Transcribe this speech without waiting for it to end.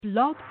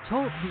Blog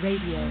Talk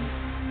Radio.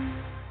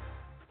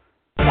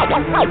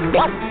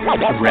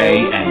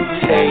 Rae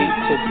and Tay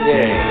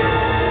Today.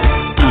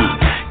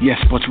 Yes,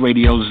 sports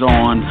radio's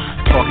on.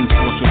 Talking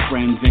sports with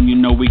friends, and you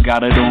know we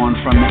got it on.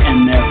 From the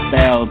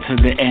NFL to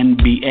the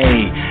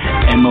NBA,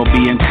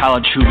 MLB and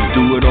college hoops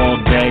do it all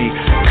day.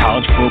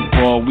 College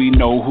football, we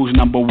know who's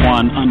number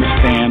one.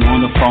 Understand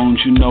on the phones,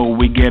 you know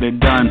we get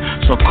it done.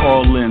 So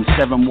call in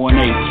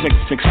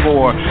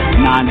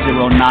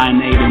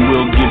 718-664-9098, and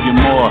we'll give you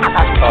more.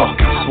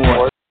 Talking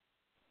sports.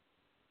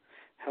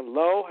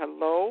 Hello,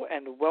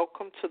 and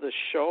welcome to the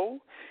show.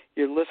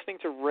 You're listening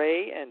to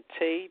Rae and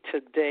Tay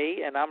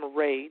Today, and I'm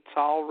Rae,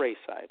 tall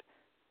Rayside.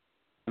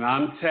 And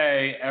I'm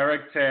Tay,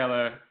 Eric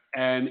Taylor,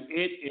 and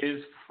it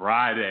is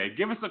Friday.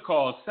 Give us a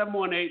call,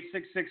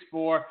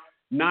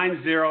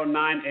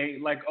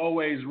 718-664-9098. Like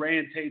always,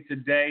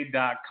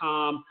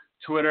 RaeandTayToday.com,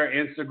 Twitter,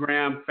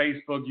 Instagram,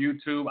 Facebook,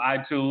 YouTube,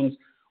 iTunes.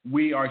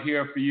 We are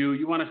here for you.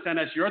 You want to send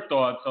us your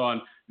thoughts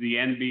on the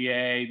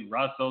NBA,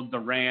 Russell,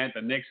 Durant,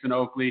 the Knicks and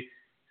Oakley.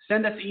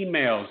 Send us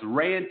emails,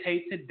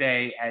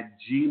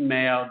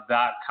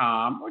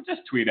 RaeandTayToday@gmail.com, or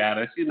just tweet at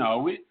us. You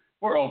know,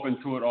 we're open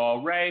to it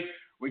all. Ray,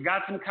 we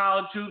got some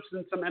college hoops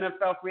and some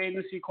NFL free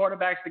agency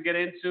quarterbacks to get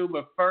into,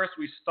 but first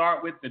we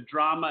start with the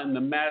drama and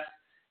the mess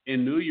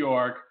in New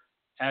York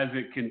as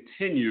it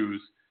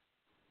continues.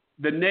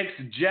 The Knicks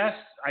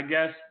just, I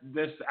guess,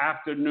 this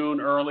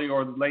afternoon, early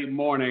or late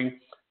morning,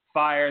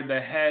 fired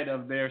the head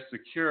of their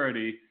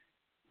security.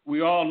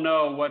 We all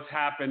know what's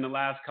happened the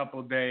last couple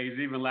of days.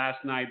 Even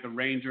last night, the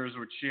Rangers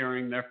were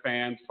cheering their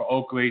fans for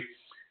Oakley.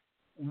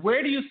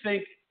 Where do you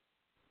think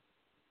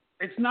 –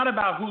 it's not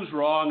about who's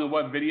wrong and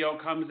what video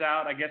comes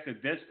out. I guess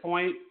at this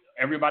point,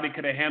 everybody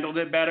could have handled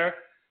it better.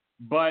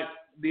 But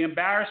the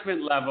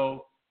embarrassment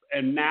level,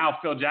 and now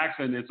Phil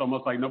Jackson, it's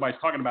almost like nobody's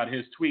talking about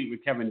his tweet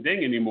with Kevin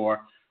Ding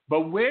anymore.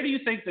 But where do you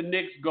think the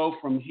Knicks go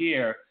from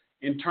here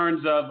in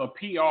terms of a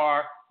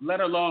PR – let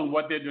alone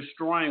what they're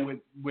destroying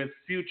with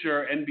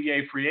future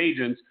NBA free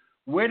agents?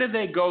 Where do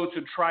they go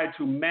to try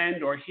to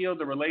mend or heal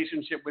the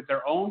relationship with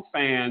their own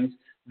fans,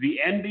 the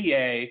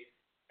NBA,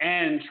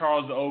 and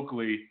Charles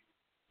Oakley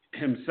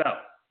himself?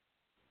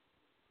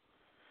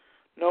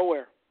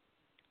 Nowhere.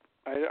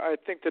 I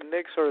think the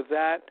Knicks are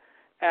that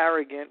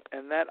arrogant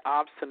and that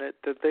obstinate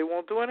that they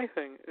won't do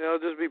anything. It'll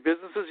just be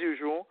business as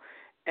usual.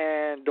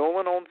 And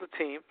Dolan owns the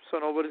team, so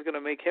nobody's going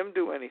to make him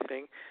do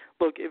anything.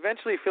 Look,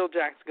 eventually Phil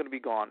Jackson's going to be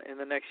gone in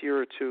the next year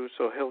or two,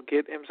 so he'll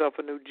get himself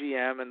a new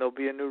GM, and there'll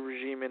be a new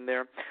regime in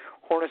there.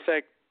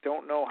 Hornacek,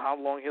 don't know how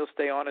long he'll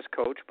stay on as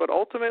coach, but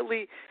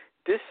ultimately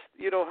this,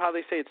 you know how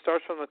they say it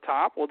starts from the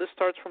top? Well, this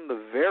starts from the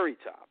very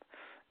top.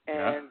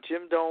 And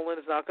Jim Dolan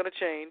is not going to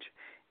change,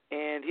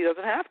 and he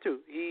doesn't have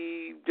to.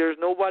 There's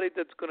nobody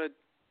that's going to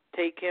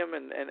take him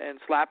and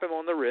slap him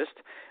on the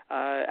wrist.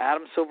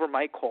 Adam Silver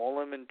might call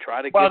him and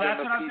try to give him a piece. Well,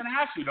 that's what I was going to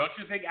ask you. Don't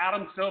you think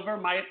Adam Silver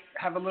might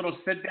have a little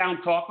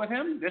sit-down talk with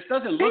him? This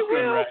doesn't look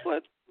good,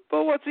 right?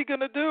 But what's he going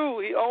to do?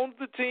 He owns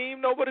the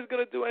team. Nobody's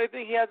going to do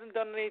anything. He hasn't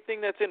done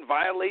anything that's in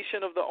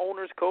violation of the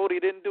owner's code.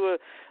 He didn't do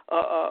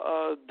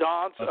a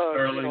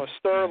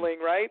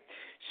Sterling, right?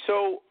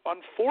 So,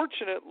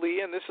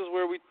 unfortunately, and this is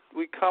where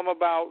we come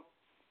about,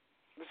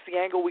 this is the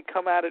angle we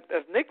come at it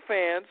as Knicks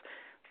fans.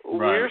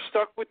 We're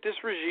stuck with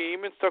this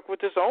regime and stuck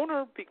with this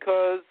owner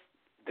because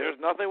there's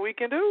nothing we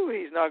can do.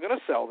 He's not going to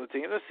sell the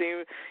team.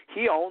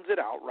 He owns it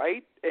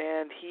outright,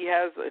 and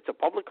it's a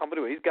public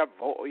company where he's got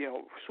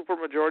super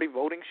majority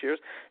voting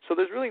shares. So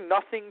there's really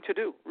nothing to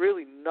do.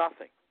 Really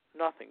nothing.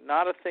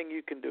 Not a thing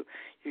you can do.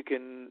 You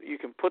can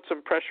put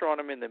some pressure on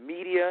him in the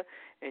media,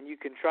 and you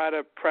can try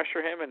to pressure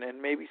him, and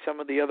maybe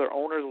some of the other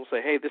owners will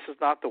say, hey, this is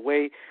not the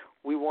way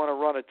we want to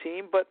run a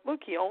team. But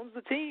look, he owns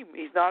the team.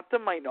 He's not the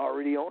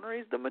minority owner.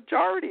 He's the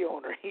majority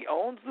owner. He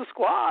owns the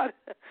squad.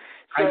 So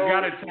I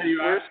got to tell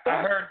you,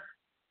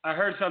 I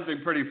heard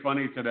something pretty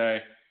funny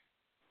today,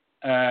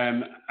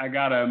 and I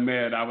got to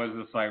admit, I was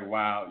just like,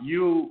 wow.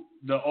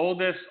 The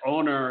oldest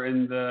owner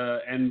in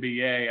the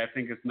NBA, I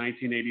think it's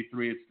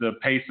 1983, it's the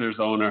Pacers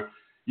owner.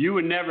 You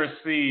would never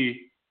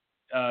see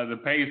the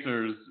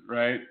Pacers,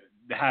 right,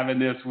 having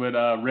this with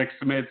Rick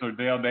Smith or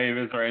Dale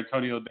Davis or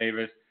Antonio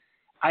Davis.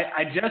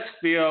 I just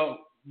feel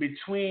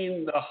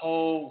between the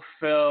whole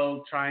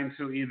Phil trying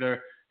to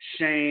either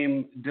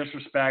shame,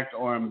 disrespect,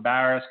 or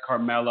embarrass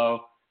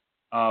Carmelo,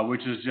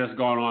 which has just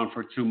gone on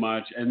for too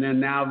much, and then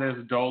now this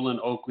Dolan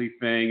Oakley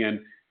thing, and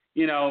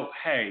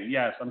hey,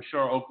 yes, I'm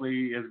sure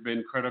Oakley has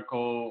been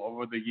critical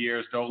over the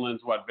years.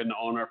 Dolan's, been the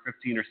owner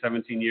 15 or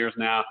 17 years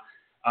now.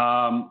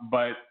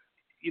 But,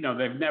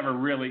 they've never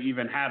really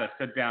even had a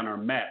sit-down or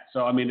met.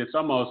 So, I mean, it's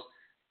almost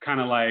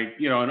kind of like,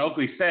 and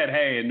Oakley said,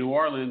 hey, in New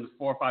Orleans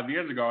 4 or 5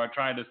 years ago, I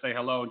tried to say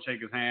hello and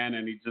shake his hand,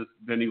 and he just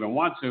didn't even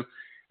want to.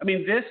 I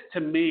mean, this,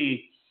 to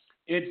me,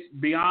 it's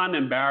beyond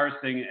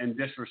embarrassing and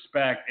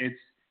disrespect.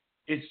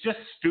 It's just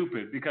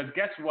stupid because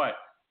guess what?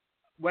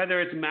 Whether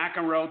it's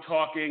McEnroe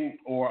talking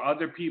or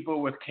other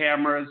people with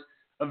cameras,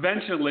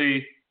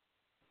 eventually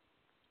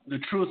the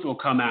truth will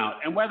come out.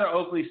 And whether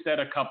Oakley said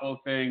a couple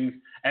of things,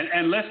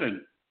 and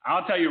listen,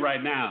 I'll tell you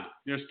right now,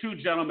 there's two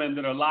gentlemen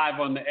that are live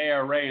on the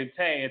air, Rae and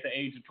Tay, at the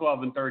age of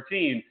 12 and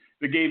 13,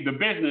 that gave the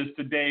business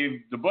to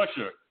Dave the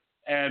Butcher.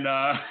 And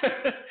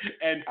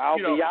and Al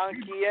you know,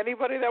 Bianchi,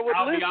 anybody that would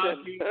listen.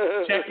 Bianchi,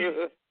 check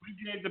it.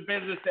 We gave the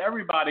business to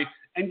everybody.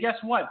 And guess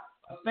what?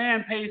 A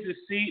fan pays his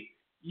seat.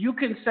 You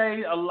can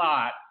say a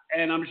lot,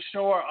 and I'm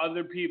sure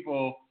other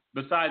people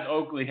besides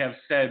Oakley have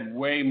said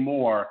way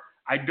more.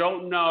 I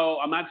don't know.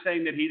 I'm not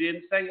saying that he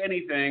didn't say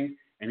anything,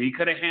 and he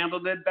could have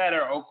handled it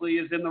better. Oakley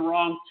is in the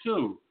wrong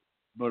too.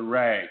 But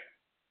Rae,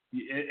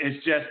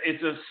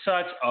 it's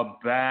such a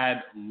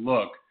bad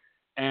look.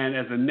 And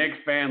as a Knicks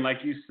fan, like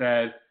you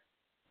said,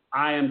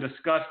 I am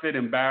disgusted,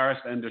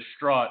 embarrassed, and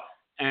distraught.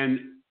 And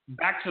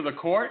back to the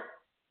court,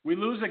 we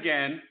lose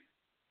again.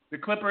 The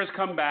Clippers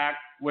come back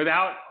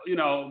without,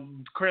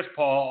 Chris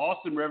Paul,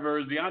 Austin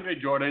Rivers, DeAndre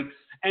Jordan.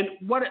 And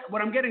what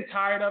I'm getting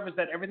tired of is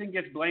that everything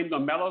gets blamed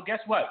on Melo.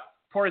 Guess what?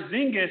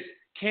 Porzingis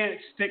can't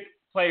stick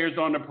players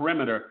on the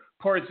perimeter.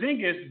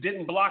 Porzingis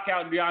didn't block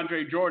out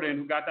DeAndre Jordan,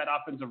 who got that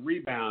offensive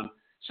rebound.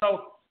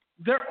 So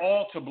they're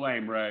all to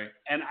blame, Rae.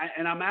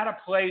 And I'm at a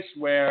place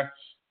where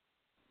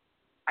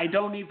I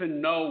don't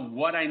even know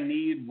what I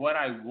need, what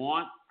I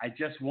want. I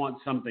just want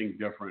something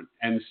different.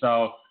 And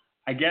so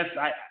I guess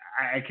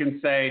I can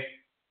say,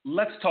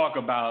 let's talk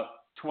about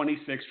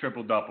 26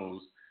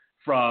 triple-doubles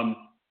from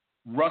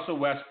Russell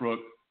Westbrook.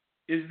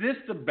 Is this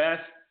the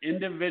best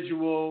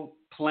individual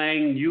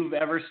playing you've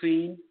ever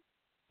seen?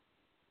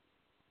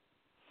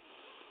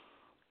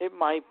 It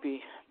might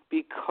be,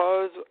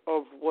 because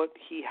of what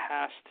he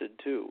has to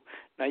do.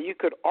 Now, you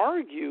could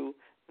argue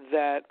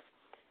that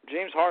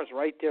James Harden's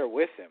right there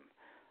with him.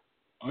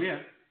 Oh, yeah.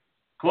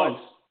 Close.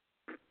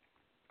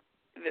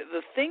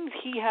 The things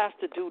he has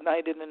to do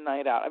night in and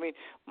night out. I mean,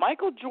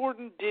 Michael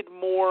Jordan did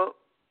more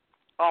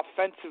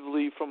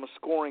offensively from a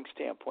scoring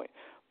standpoint,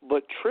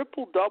 but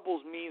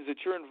triple-doubles means that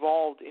you're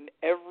involved in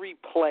every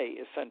play,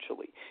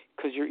 essentially,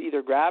 because you're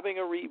either grabbing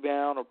a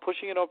rebound or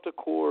pushing it up the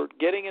court,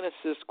 getting an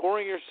assist,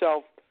 scoring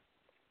yourself.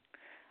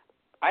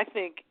 I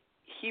think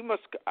he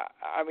must –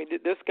 I mean,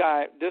 this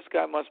guy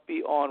must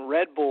be on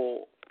Red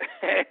Bull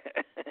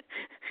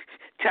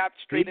tapped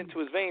straight into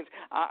his veins.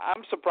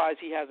 I'm surprised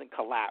he hasn't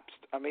collapsed.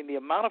 I mean, the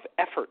amount of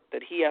effort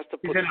that he has to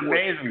put forth. He's in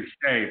amazing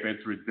shape.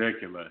 It's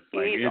ridiculous.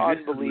 He's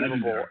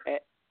unbelievable.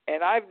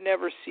 And I've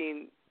never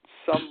seen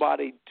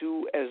somebody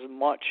do as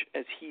much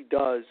as he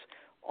does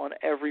on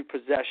every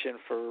possession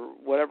for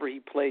whatever he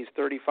plays,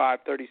 35,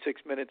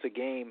 36 minutes a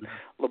game.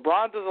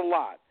 LeBron does a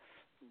lot.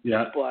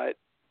 Yeah.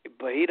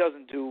 But he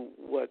doesn't do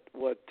what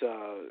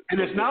and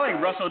it's not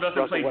like Russell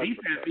doesn't play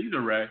defense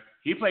either, Rae.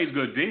 He plays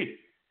good D.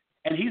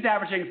 And he's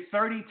averaging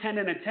 30, 10,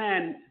 and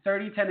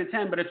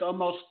 10, but it's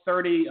almost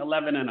 30,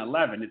 11, and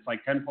 11. It's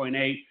like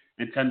 10.8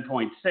 and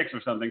 10.6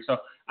 or something. So,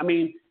 I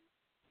mean,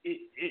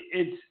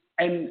 it's –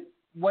 and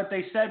what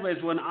they said was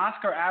when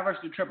Oscar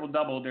averaged a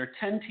triple-double, there are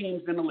 10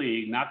 teams in the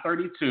league, not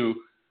 32.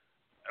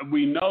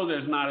 We know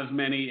there's not as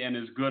many and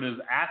as good as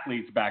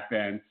athletes back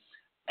then.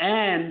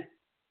 And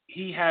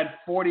he had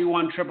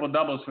 41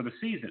 triple-doubles for the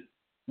season.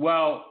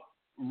 Well,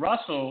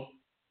 Russell,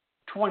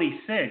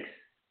 26 –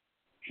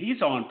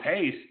 he's on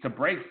pace to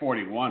break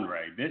 41,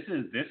 Rae. This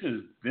is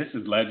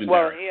legendary.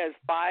 Well, he has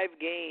 5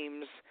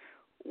 games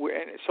where,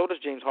 and so does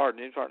James Harden.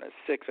 James Harden has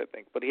 6, I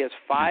think, but he has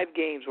 5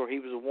 games where he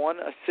was 1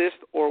 assist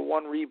or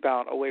 1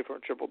 rebound away from a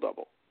triple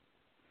double.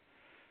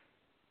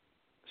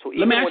 So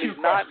even when he's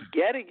not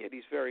getting it,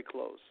 he's very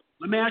close.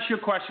 Let me ask you a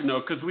question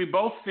though, because we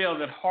both feel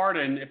that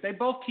Harden, if they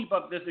both keep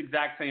up this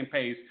exact same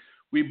pace,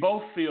 we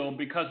both feel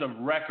because of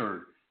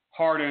record,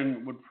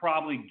 Harden would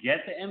probably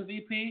get the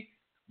MVP.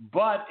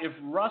 But if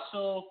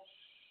Russell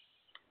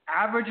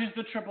averages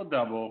the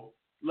triple-double,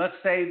 let's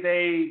say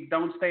they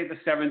don't stay at the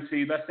 7th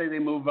seed, let's say they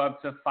move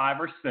up to 5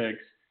 or 6,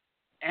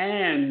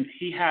 and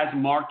he has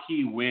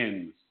marquee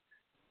wins,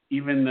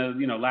 even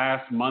the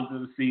last month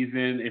of the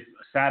season, if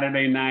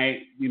Saturday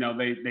night,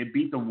 they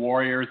beat the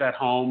Warriors at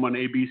home on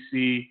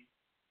ABC,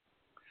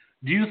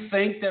 do you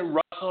think that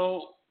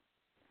Russell,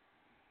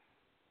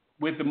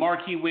 with the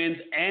marquee wins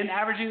and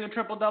averaging the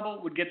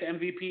triple-double, would get the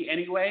MVP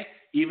anyway,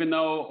 even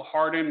though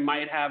Harden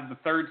might have the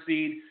 3rd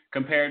seed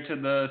compared to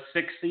the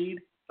 6th seed,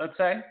 let's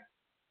say?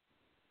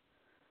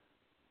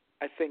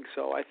 I think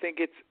so. I think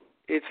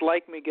it's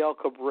like Miguel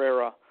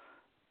Cabrera.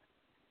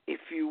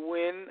 If you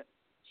win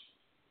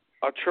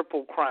a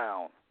triple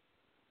crown,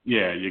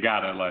 yeah, you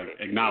gotta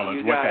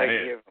acknowledge what that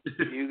is.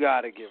 You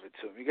gotta give it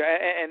to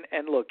him.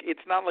 And look, it's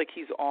not like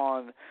he's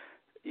on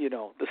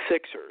the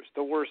Sixers,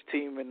 the worst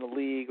team in the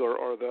league, or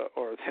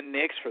the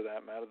Knicks for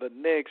that matter, the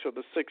Knicks or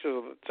the Sixers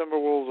or the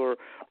Timberwolves,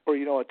 or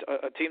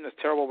a team that's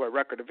terrible by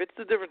record. If it's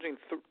the difference between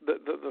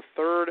the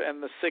 3rd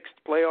and the 6th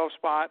playoff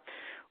spot,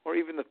 or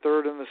even the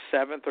 3rd and the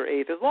 7th or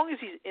 8th, as long as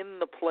he's in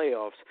the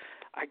playoffs,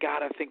 I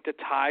gotta think the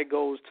tie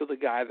goes to the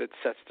guy that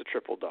sets the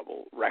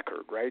triple-double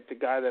record, right? The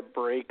guy that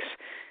breaks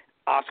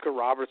Oscar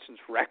Robertson's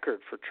record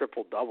for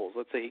triple-doubles.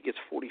 Let's say he gets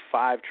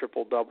 45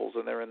 triple-doubles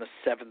and they're in the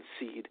 7th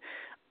seed.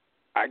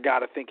 I got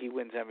to think he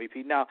wins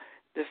MVP. Now,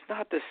 that's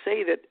not to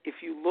say that if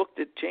you looked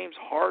at James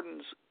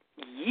Harden's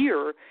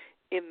year,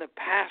 in the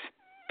past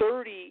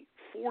 30,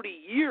 40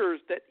 years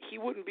that he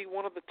wouldn't be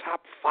one of the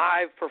top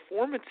 5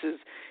 performances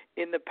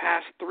in the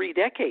past 3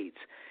 decades.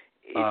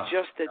 It's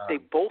just that they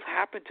both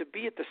happen to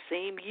be at the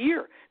same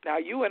year. Now,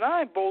 you and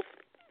I both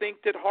think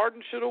that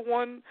Harden should have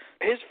won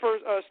his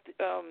first,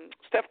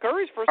 Steph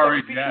Curry's first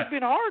MVP should have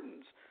been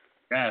Harden's.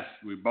 Yes,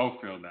 we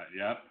both feel that,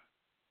 yep.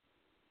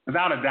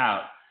 Without a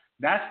doubt.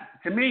 That's,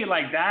 to me,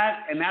 like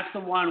that, and that's the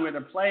one where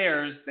the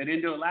players, they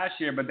didn't do it last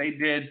year, but they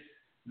did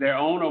their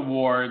own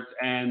awards,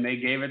 and they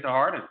gave it to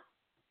Harden.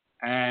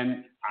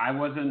 And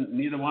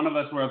neither one of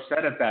us were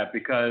upset at that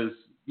because,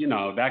 you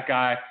know, that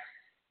guy,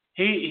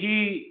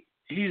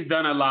 he's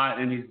done a lot,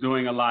 and he's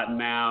doing a lot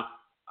now.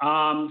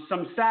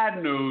 Some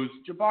sad news,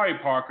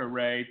 Jabari Parker,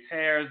 Rae,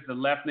 tears the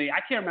left knee.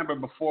 I can't remember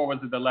before, was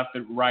it the left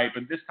or right,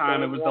 but this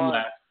time it was the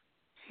left.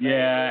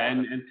 Yeah,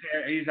 and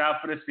he's out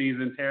for the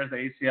season, tears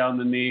the ACL in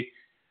the knee.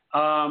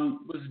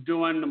 Was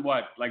doing,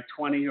 like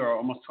 20 or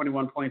almost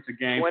 21 points a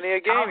game. 20 a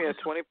game,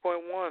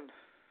 20.1.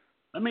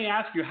 Let me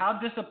ask you, how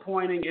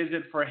disappointing is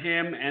it for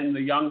him and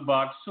the Young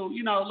Bucks who,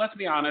 you know, let's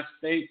be honest,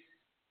 they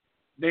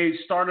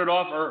started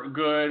off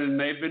good and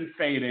they've been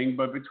fading,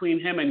 but between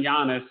him and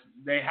Giannis,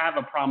 they have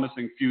a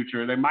promising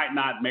future. They might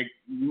not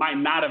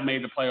have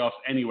made the playoffs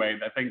anyway.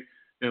 I think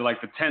they're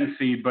like the 10th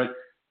seed, but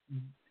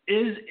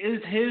is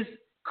his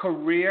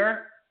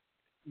career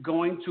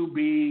going to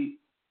be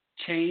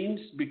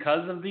changed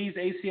because of these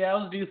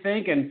ACLs, do you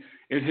think? And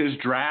is his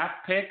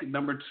draft pick,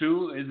 number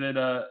 2, is it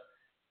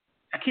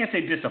I can't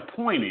say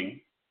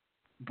disappointing,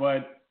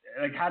 but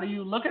like, how do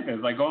you look at this,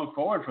 like going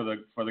forward for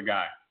the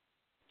guy?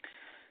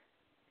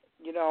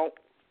 You know,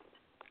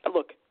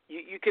 look,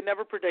 you can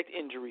never predict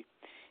injury.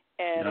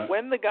 And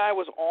when the guy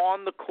was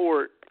on the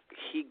court,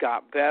 he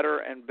got better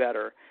and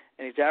better.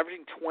 And he's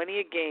averaging 20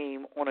 a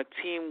game on a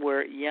team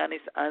where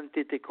Giannis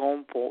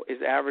Antetokounmpo is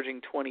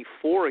averaging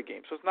 24 a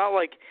game. So it's not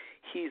like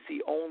he's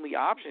the only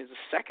option. He's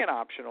the second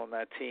option on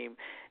that team.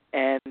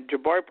 And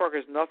Jabari Parker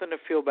has nothing to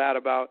feel bad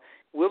about.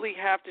 Will he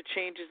have to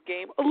change his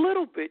game? A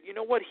little bit. You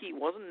know what? He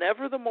was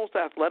never the most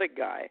athletic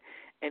guy,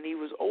 and he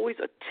was always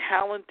a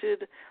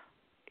talented,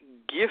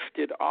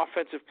 gifted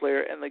offensive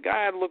player. And the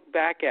guy I look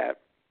back at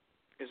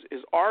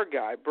is our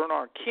guy,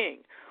 Bernard King,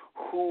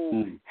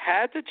 who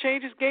had to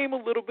change his game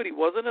a little bit. He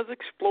wasn't as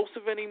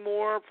explosive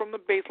anymore from the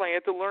baseline. He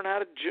had to learn how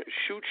to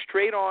shoot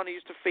straight on. He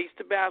used to face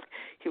the basket.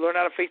 He learned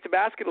how to face the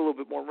basket a little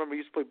bit more. Remember, he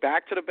used to play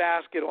back to the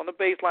basket on the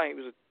baseline. He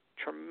was a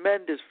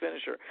tremendous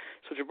finisher.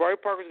 So Jabari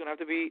Parker's going to have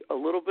to be a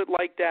little bit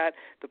like that.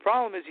 The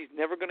problem is he's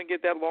never going to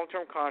get that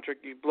long-term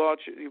contract. You blow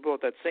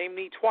out that same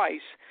knee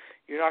twice,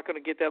 you're not going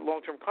to get that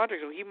long-term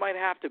contract. So he might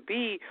have to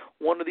be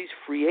one of these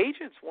free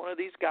agents, one of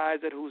these guys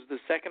who's the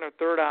second or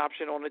third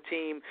option on the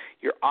team,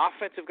 your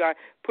offensive guy.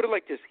 Put it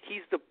like this.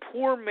 He's the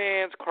poor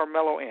man's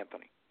Carmelo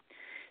Anthony.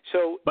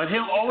 But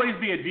he'll always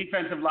be a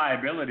defensive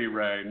liability,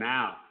 Rae,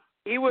 now.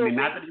 He will.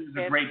 Not that he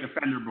was a great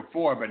defender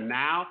before, but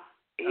now,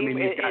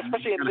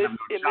 especially in this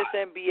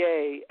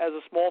NBA, as a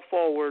small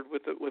forward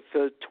with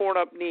the torn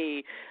up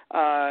knee,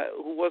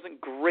 who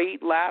wasn't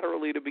great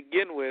laterally to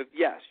begin with.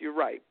 Yes, you're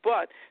right,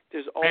 but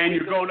there's always and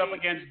you're going up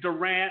against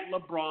Durant,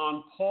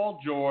 LeBron, Paul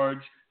George,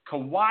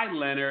 Kawhi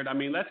Leonard. I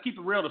mean, let's keep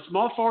it real. The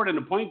small forward and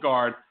the point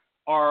guard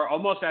are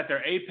almost at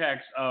their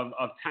apex of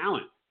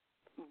talent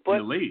in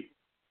the league.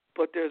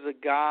 But there's a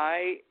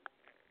guy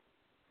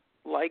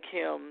like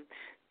him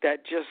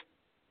that just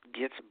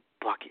gets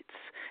buckets.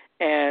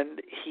 And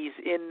he's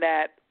in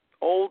that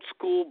old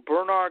school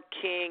Bernard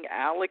King,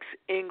 Alex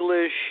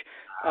English,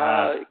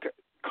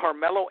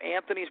 Carmelo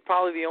Anthony's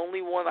probably the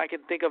only one I can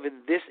think of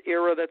in this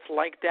era that's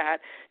like that.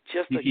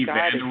 Just a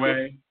guy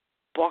that gets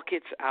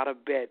buckets out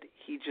of bed.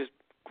 He just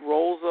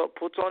rolls up,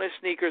 puts on his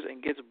sneakers,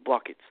 and gets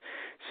buckets.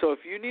 So if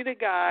you need a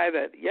guy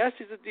that, yes,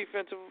 he's a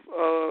defensive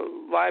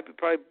liability,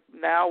 probably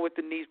now with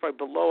the knees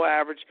probably below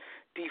average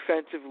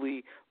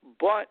defensively,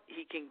 but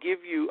he can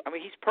give you. I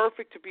mean, he's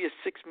perfect to be a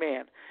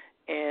 6-man.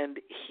 And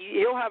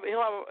he'll have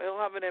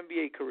an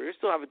NBA career. He'll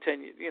still have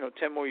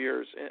 10 more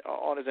years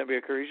on his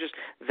NBA career. He's just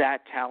that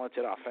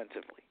talented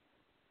offensively.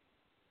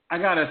 I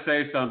gotta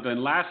say something.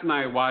 Last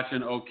night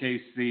watching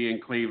OKC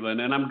and Cleveland,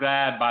 and I'm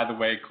glad, by the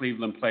way,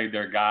 Cleveland played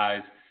their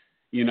guys.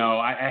 You know,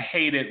 I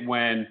hate it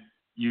when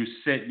you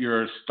sit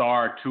your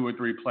star 2 or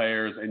 3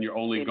 players and you're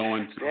only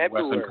going to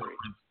Western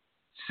Conference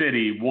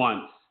City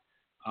once.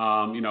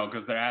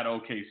 Because they're at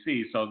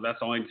OKC, so that's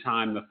the only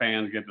time the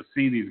fans get to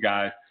see these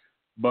guys.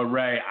 But,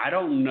 Rae, I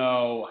don't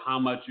know how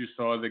much you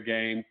saw the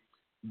game,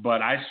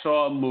 but I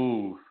saw a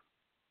move.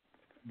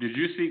 Did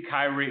you see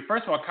Kyrie?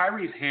 First of all,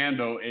 Kyrie's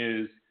handle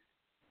is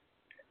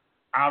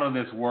out of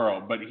this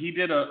world, but he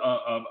did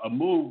a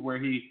move where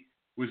he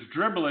was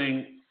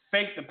dribbling,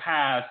 faked the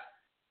pass,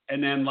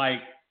 and then,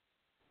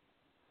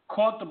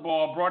 caught the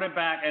ball, brought it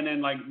back, and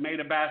then, made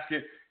a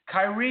basket.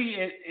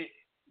 Kyrie,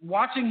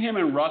 watching him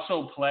and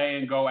Russell play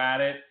and go at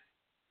it,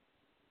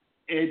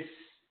 it's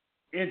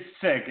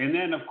sick. And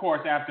then, of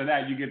course, after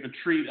that, you get the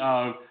treat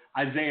of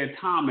Isaiah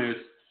Thomas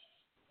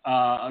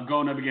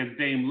going up against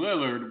Dame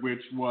Lillard,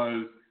 which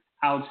was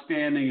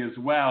outstanding as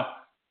well.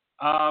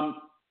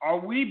 are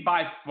we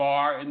by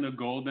far in the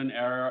golden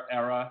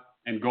era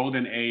and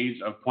golden age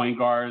of point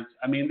guards?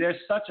 I mean, there's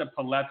such a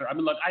plethora. I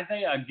mean, look,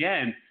 Isaiah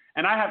again,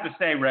 and I have to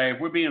say, Ray,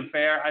 if we're being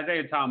fair,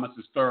 Isaiah Thomas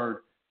is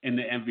third in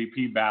the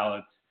MVP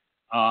ballots.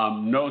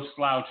 No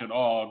slouch at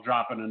all,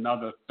 dropping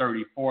another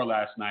 34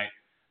 last night.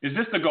 Is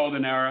this the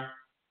golden era?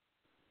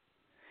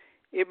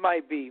 It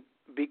might be,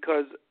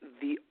 because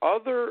the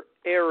other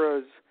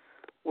eras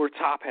were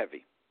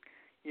top-heavy.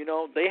 You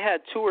know, they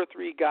had 2 or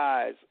 3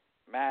 guys,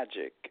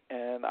 Magic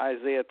and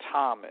Isaiah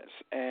Thomas,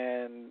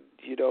 and,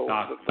 you know,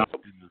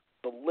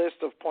 the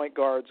list of point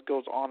guards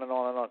goes on and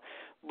on and on.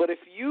 But if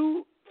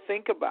you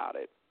think about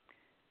it,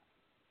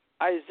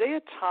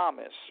 Isaiah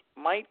Thomas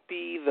might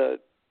be third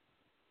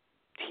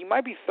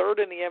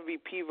in the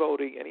MVP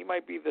voting, and he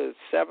might be the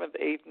 7th,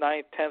 8th,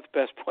 9th, 10th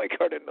best point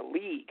guard in the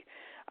league.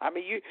 I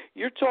mean,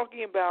 you're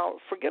talking about,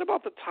 forget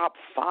about the top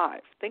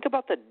 5. Think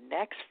about the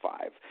next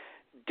 5.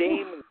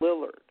 Dame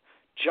Lillard,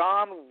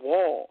 John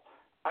Wall,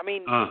 I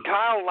mean,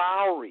 Kyle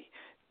Lowry.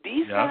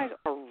 These guys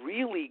are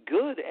really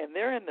good, and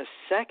they're in the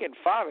second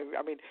 5.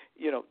 I mean,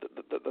 you know,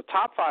 the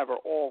top 5 are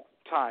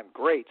all-time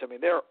greats. I mean,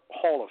 they're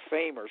Hall of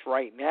Famers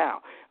right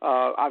now.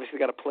 Obviously,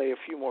 got to play a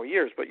few more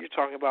years, but you're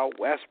talking about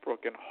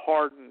Westbrook and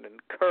Harden and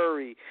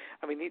Curry.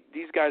 I mean,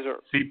 these guys are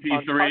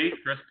CP3,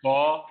 Chris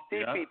Paul.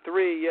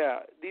 CP3, yeah.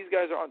 These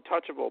guys are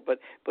untouchable. But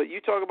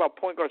you talk about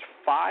point guards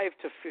 5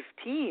 to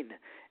 15,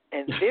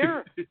 and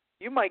they're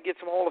you might get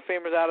some Hall of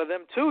Famers out of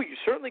them too. You're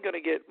certainly going to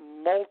get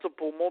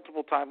multiple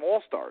time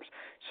All-Stars.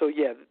 So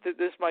yeah,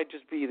 this might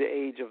just be the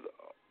age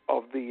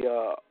of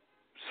the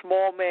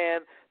small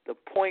man, the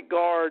point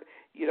guard,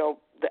 you know,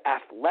 the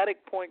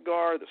athletic point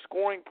guard, the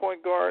scoring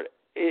point guard.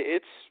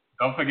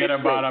 Don't forget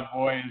about our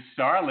boy in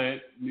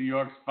Charlotte, New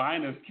York's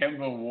finest,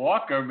 Kemba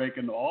Walker,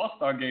 making the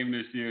All-Star game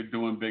this year,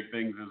 doing big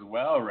things as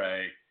well,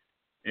 Ray.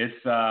 It's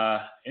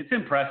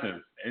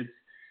impressive.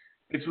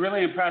 It's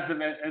really impressive.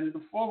 And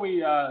before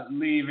we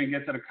leave and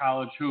get to the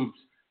college hoops,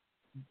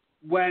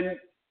 when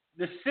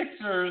the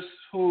Sixers,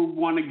 who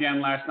won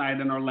again last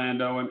night in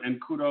Orlando, and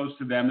kudos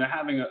to them, they're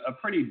having a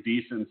pretty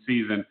decent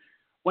season.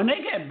 When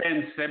they get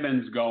Ben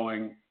Simmons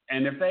going,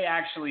 and if they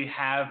actually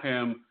have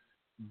him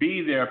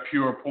be their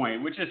pure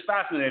point, which is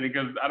fascinating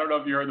because I don't know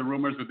if you heard the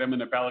rumors with them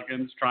and the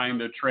Pelicans trying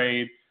to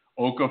trade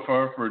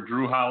Okafor for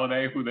Drew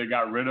Holiday, who they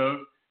got rid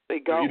of. They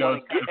got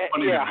one.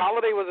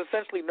 Holiday was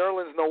essentially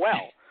Nerlens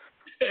Noel.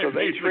 So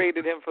they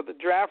traded him for the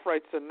draft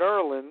rights to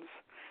Nerlens,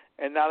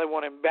 and now they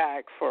want him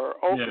back for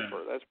Okafor.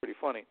 Yeah. That's pretty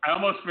funny. I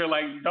almost feel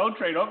like don't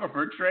trade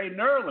Okafor, trade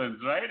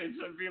Nerlens, right? It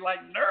should be like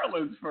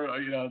Nerlens for,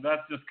 you know,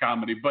 that's just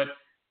comedy. But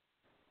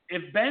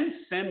if Ben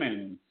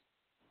Simmons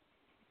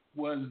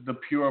was the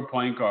pure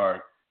point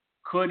guard,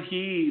 could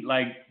he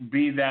like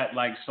be that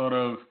like sort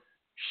of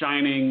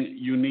shining,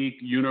 unique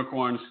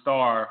unicorn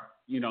star,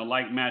 you know,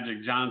 like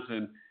Magic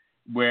Johnson,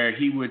 where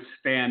he would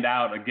stand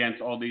out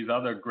against all these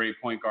other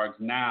great point guards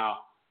now?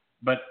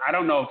 But I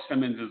don't know if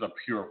Simmons is a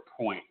pure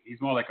point. He's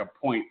more like a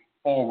point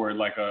forward,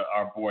 like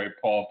our boy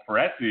Paul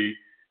Pressey.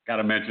 Got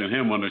to mention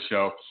him on the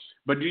show.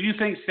 But do you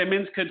think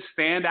Simmons could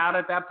stand out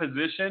at that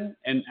position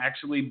and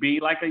actually be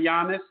like a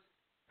Giannis?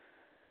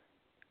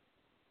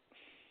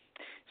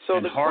 So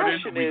and the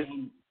Harden, question is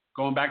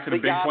going back to the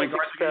big Giannis point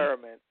guard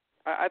experiment.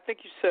 I think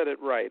you said it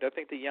right. I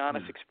think the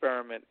Giannis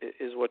experiment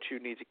is what you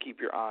need to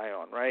keep your eye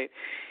on, right?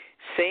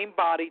 Same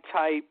body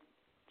type,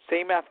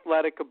 same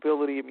athletic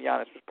ability. I mean,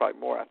 Giannis was probably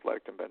more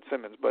athletic than Ben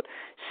Simmons, but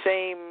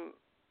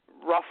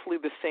roughly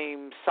the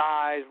same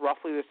size,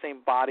 roughly the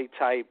same body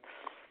type.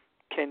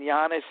 Can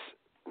Giannis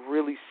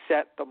really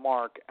set the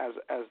mark as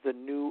the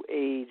new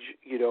age,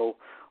 you know,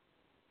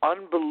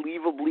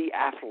 unbelievably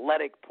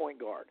athletic point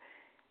guard?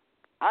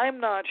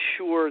 I'm not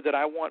sure that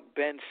I want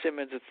Ben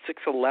Simmons at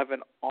 6'11".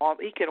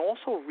 He can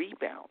also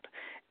rebound,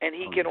 and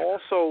he can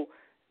also,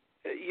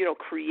 you know,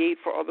 create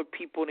for other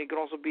people, and he can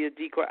also be a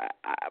decoy.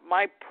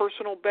 My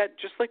personal bet,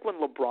 just like when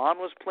LeBron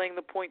was playing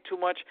the point too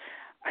much,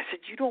 I said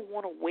you don't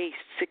want to waste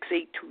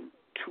 6'8",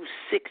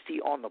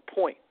 260 on the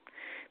point,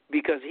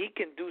 because he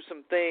can do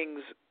some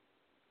things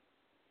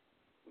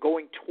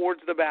going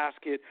towards the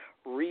basket,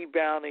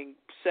 rebounding,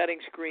 setting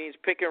screens,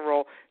 pick and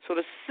roll.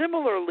 So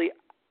similarly,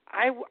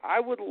 I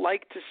would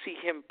like to see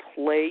him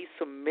play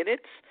some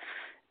minutes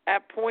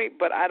at point,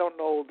 but I don't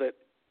know that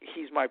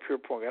he's my pure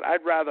point guard.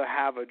 I'd rather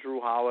have a Drew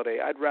Holiday.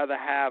 I'd rather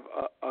have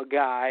a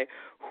guy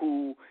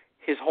who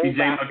his whole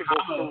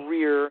basketball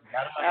career.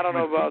 I don't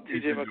know about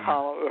T.J.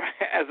 McConnell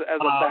as a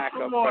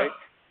backup, right?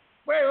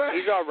 Wait.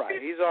 He's all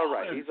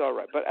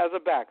right. But as a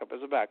backup,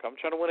 I'm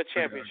trying to win a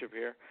championship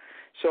here.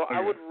 So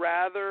I would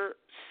rather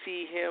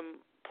see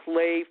him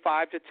play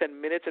 5 to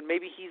 10 minutes, and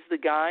maybe he's the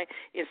guy,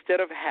 instead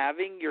of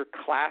having your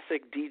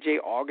classic DJ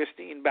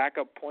Augustine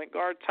backup point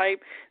guard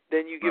type,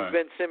 then you give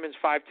Ben Simmons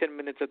 5-10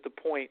 minutes at the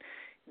point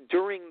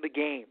during the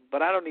game.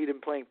 But I don't need him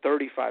playing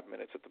 35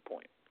 minutes at the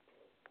point.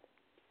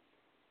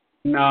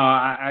 No,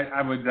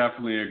 I would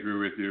definitely agree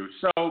with you.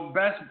 So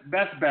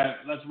best bet,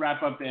 let's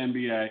wrap up the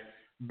NBA.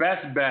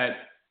 Best bet,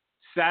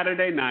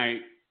 Saturday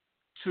night,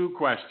 2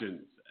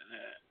 questions,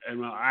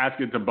 and I'll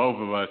ask it to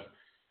both of us.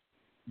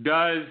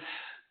 Does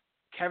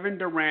Kevin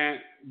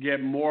Durant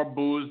get more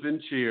boos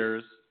than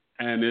cheers?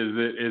 And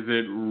is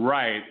it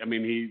right? I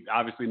mean, he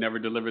obviously never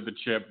delivered the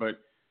chip, but,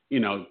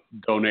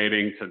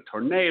 donating to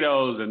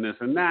tornadoes and this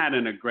and that,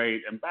 and a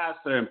great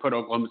ambassador, and put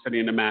Oklahoma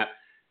City in the map.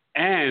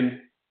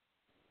 And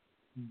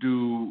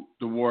do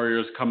the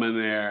Warriors come in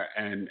there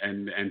and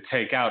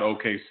take out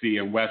OKC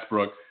and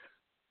Westbrook?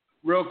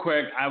 Real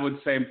quick, I would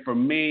say for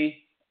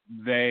me,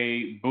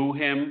 they boo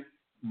him,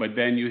 but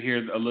then you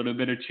hear a little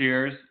bit of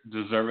cheers,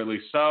 deservedly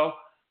so.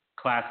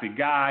 Classy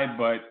guy,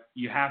 but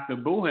you have to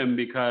boo him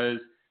because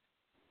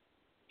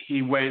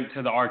he went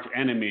to the arch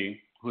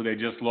enemy who they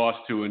just lost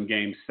to in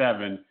Game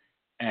 7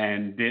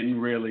 and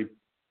didn't really,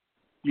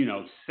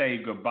 say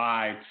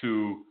goodbye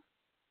to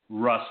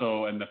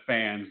Russell and the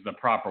fans the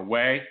proper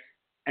way.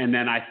 And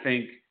then I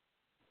think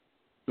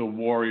the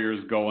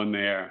Warriors go in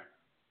there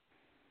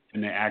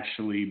and they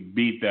actually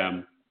beat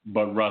them,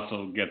 but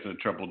Russell gets a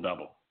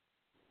triple-double.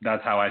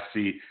 That's how I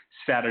see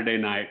Saturday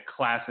night,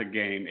 classic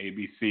game,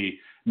 ABC,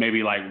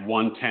 maybe like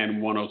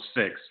 110-106,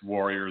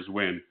 Warriors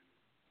win.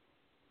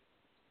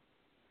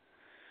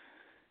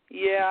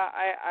 Yeah,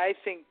 I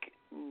think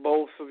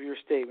both of your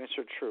statements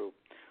are true.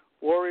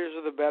 Warriors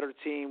are the better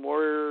team.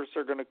 Warriors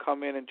are going to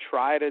come in and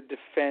try to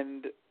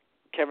defend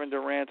Kevin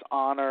Durant's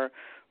honor.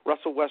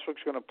 Russell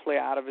Westbrook's going to play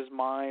out of his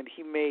mind.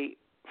 He may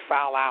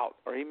foul out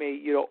or he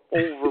may,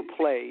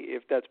 overplay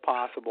if that's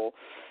possible.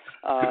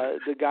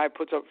 The guy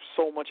puts up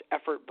so much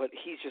effort, but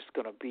he's just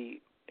going to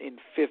be in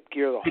fifth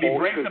gear the whole time. Did he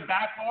break the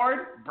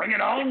backboard? Bring it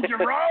home,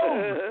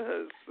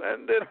 Jerome!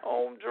 Send it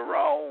home,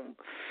 Jerome.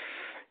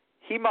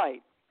 He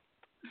might.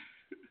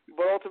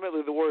 But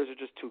ultimately, the Warriors are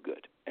just too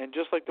good. And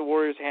just like the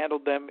Warriors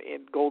handled them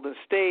in Golden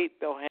State,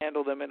 they'll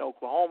handle them in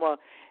Oklahoma.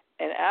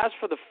 And as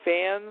for the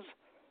fans,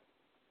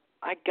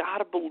 I got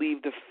to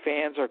believe the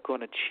fans are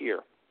going to cheer,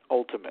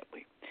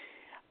 ultimately.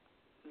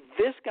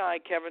 This guy,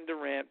 Kevin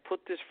Durant, put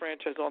this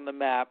franchise on the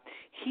map.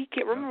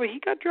 Remember, he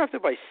got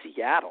drafted by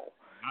Seattle.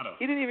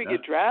 He didn't even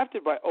get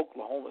drafted by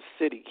Oklahoma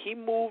City. He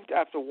moved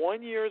after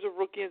 1 year as a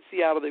rookie in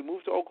Seattle. They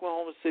moved to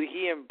Oklahoma City.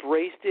 He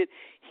embraced it.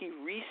 He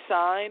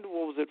re-signed,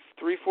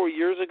 3-4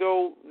 years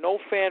ago? No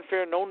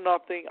fanfare, no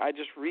nothing. I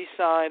just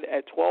re-signed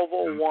at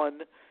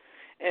 12:01.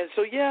 And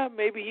so, yeah,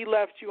 maybe he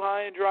left you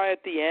high and dry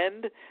at the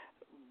end,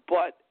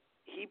 but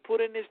he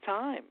put in his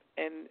time.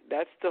 And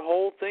that's the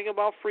whole thing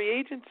about free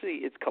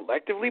agency. It's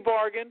collectively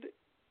bargained.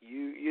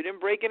 You didn't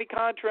break any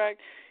contract.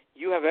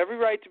 You have every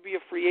right to be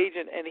a free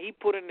agent, and he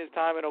put in his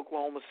time in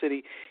Oklahoma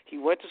City. He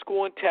went to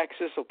school in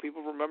Texas, so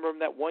people remember him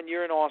that 1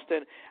 year in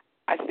Austin.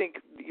 I think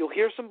you'll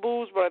hear some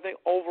boos, but I think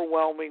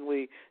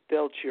overwhelmingly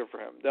they'll cheer for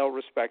him. They'll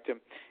respect him.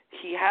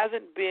 He's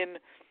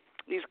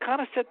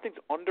kind of said things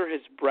under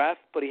his breath,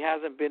 but he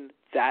hasn't been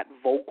that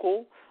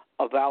vocal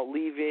about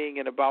leaving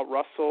and about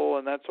Russell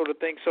and that sort of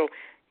thing. So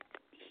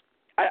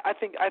I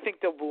think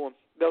they'll boo him.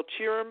 They'll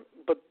cheer him,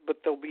 but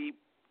they'll be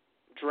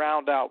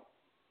drowned out.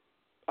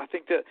 I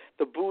think that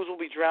the boos will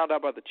be drowned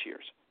out by the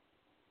cheers.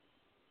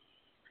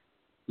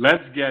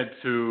 Let's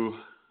get to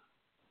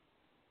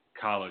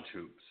college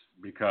hoops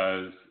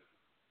because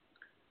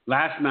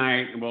last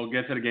night, we'll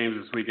get to the games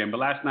this weekend, but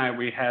last night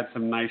we had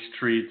some nice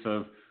treats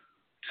of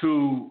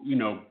two,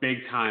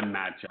 big-time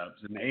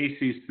matchups. In the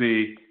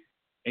ACC,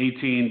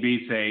 18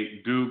 beats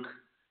 8, Duke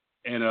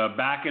in a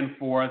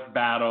back-and-forth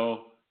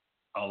battle,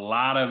 a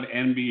lot of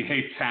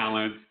NBA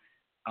talent.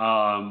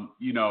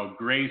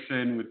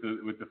 Grayson with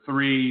the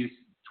threes,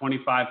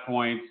 25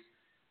 points,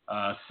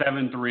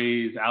 7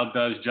 threes,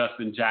 outdoes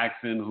Justin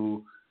Jackson,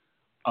 who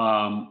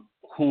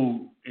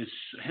is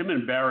him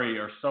and Barry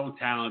are so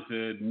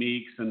talented,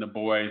 Meeks and the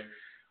boys.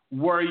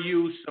 Were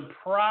you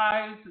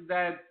surprised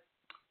that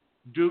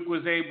Duke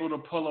was able to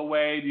pull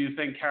away? Do you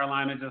think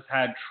Carolina just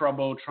had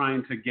trouble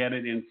trying to get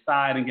it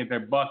inside and get their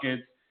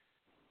buckets?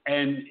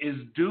 And is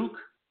Duke,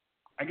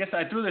 I guess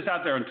I threw this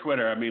out there on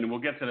Twitter. I mean, we'll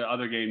get to the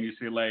other game,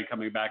 UCLA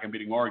coming back and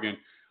beating Oregon.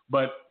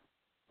 But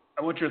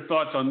I want your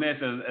thoughts on this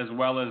as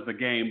well as the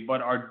game.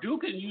 But are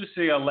Duke and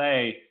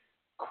UCLA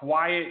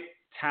quiet,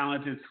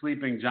 talented,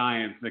 sleeping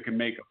giants that can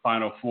make a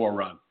Final Four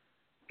run?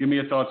 Give me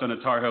your thoughts on the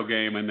Tar Heel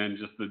game and then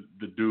just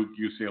the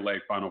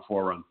Duke-UCLA Final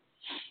Four run.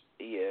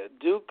 Yeah,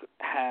 Duke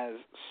has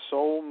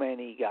so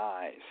many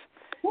guys.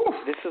 Oof.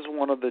 This is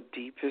one of the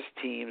deepest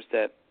teams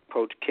that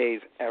Coach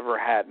K's ever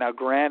had. Now,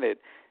 granted,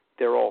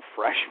 they're all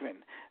freshmen.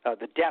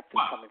 The depth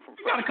is coming from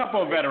freshmen. Got a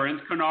couple of veterans,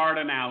 Kennard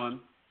and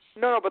Allen.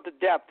 No, but the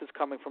depth is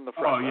coming from the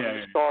freshmen. Oh, yeah.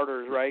 The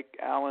starters, right?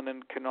 Allen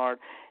and Kennard.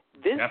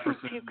 This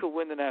Jefferson. team could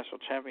win the national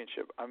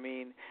championship. I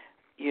mean,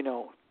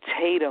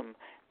 Tatum,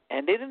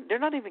 and they're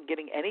not even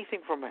getting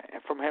anything from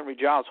Henry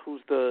Giles,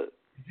 who's the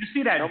Did you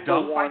see that number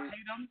dunk by one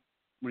Tatum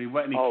when he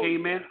went and he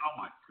came in? Oh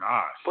my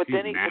gosh! But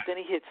then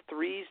he hits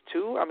threes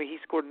too. I mean, he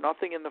scored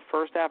nothing in the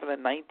first half and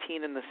then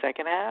 19 in the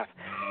second half.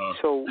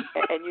 So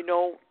and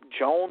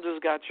Jones has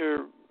got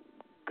your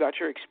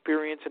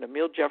experience, and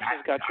Emile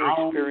Jefferson's got your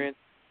experience.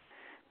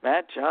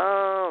 Matt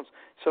Jones.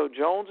 So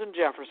Jones and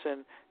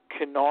Jefferson,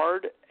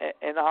 Kennard,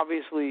 and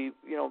obviously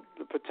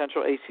the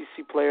potential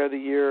ACC Player of the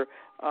Year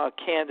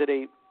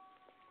candidate.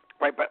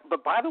 Right,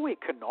 but by the way,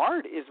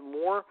 Kennard is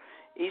more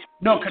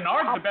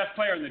Kennard's the best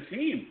player on the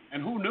team,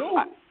 and who knew?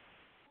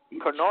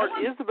 Kennard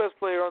is the best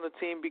player on the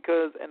team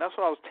because, and that's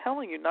what I was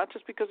telling you, not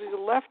just because he's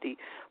a lefty,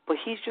 but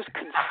he's just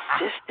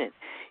consistent.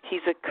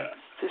 He's a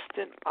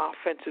consistent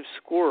offensive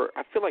scorer.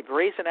 I feel like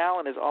Grayson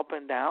Allen is up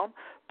and down,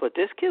 but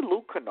this kid,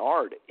 Luke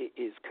Kennard,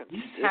 is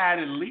consistent. He's had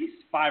at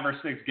least 5 or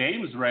 6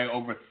 games, Ray,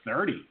 over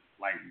 30,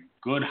 like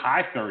good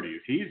high 30s.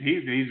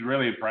 He's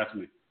really impressed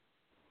me.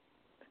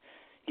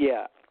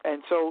 Yeah.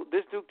 And so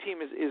this Duke team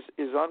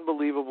is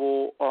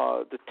unbelievable.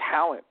 The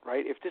talent,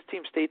 right? If this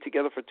team stayed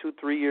together for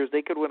 2-3 years,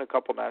 they could win a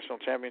couple national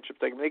championships.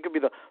 They could be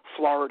the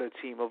Florida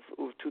team of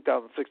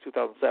 2006,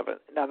 2007.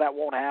 Now that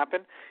won't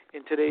happen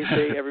in today's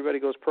day. Everybody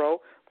goes pro,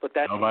 but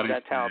that team is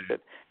that talented.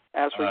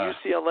 As for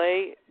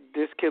UCLA,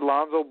 this kid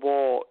Lonzo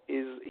Ball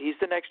he's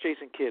the next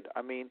Jason Kidd.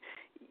 I mean,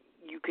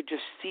 you could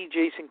just see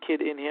Jason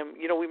Kidd in him.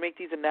 You know, we make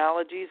these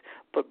analogies,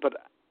 but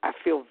I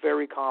feel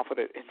very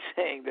confident in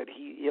saying that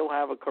he'll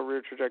have a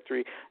career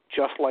trajectory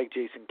just like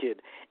Jason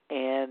Kidd.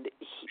 And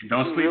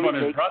don't sleep on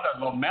his brother,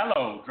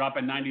 Carmelo,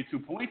 dropping 92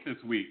 points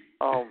this week.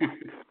 Oh, my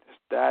goodness.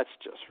 That's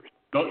just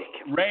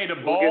ridiculous. Ray,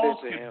 the balls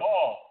can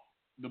ball.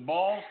 The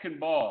balls can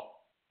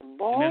ball.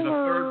 Ballers. And there's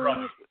a third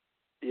brother.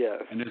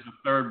 Yes. And there's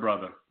a third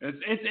brother.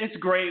 It's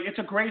great. It's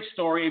a great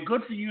story. And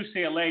good for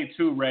UCLA,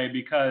 too, Ray,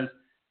 because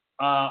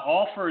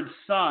Alford's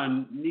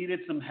son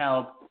needed some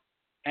help,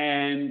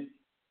 and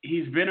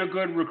he's been a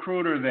good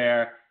recruiter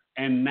there,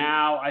 and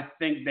now I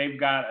think they've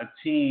got a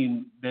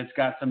team that's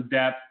got some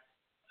depth,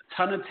 a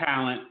ton of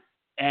talent,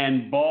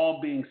 and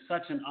Ball being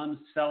such an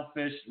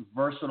unselfish,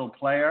 versatile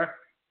player,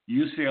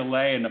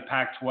 UCLA and the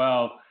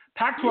Pac-12.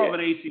 Pac-12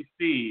 and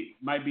ACC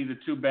might be the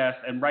two best,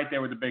 and right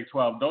there with the Big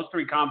 12. Those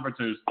 3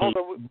 conferences. Hold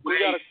on, we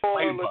got a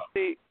caller. Let's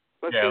see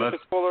what the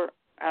caller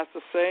has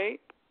to say.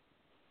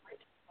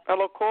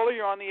 Hello, caller.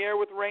 You're on the air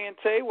with Rae and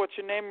Tay. What's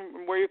your name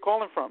and where you're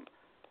calling from?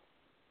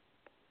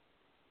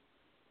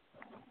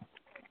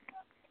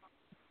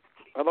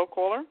 Hello,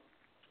 caller.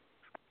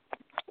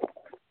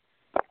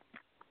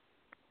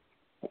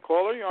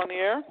 Caller, you're on the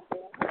air.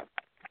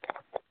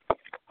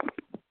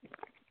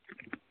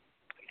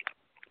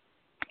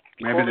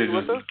 Maybe they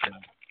just.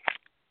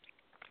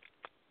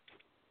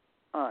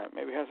 All right,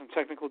 maybe have some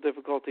technical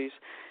difficulties,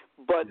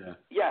 but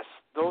yes,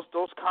 those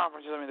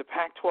conferences. I mean, the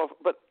Pac-12.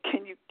 But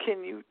can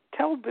you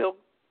tell Bill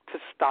to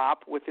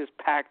stop with his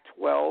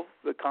Pac-12,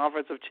 the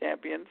Conference of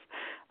Champions?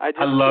 I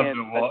love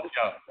Bill Walton.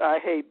 I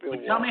hate Bill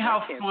Walton. Tell me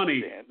how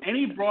funny.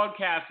 Any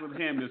broadcast with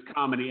him is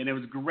comedy, and it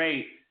was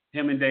great.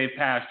 Him and Dave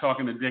Pasch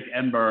talking to Dick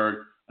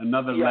Enberg,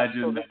 another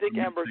legend. So the Dick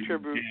Enberg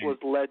tribute was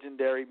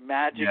legendary.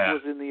 Magic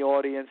was in the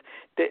audience.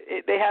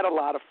 They had a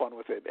lot of fun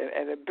with it,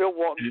 and Bill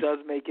Walton does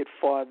make it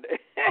fun.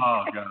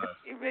 Oh God,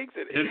 he makes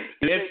it.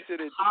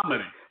 It's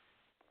comedy.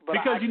 But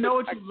because you know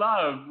what you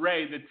love,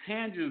 Ray, the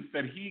tangents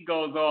that he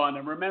goes on.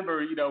 And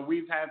remember,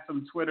 we've had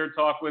some Twitter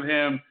talk with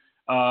him,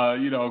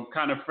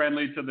 kind of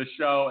friendly to the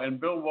show. And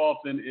Bill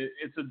Walton,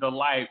 it's a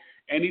delight.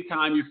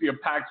 Anytime you see a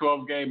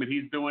Pac-12 game and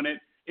he's doing it,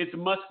 it's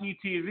must-see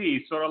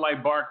TV, sort of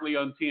like Barkley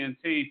on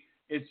TNT.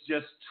 It's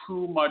just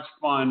too much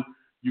fun.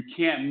 You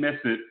can't miss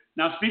it.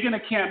 Now, speaking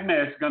of can't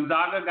miss,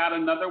 Gonzaga got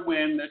another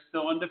win. They're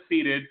still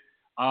undefeated,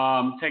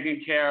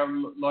 taking care of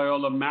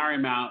Loyola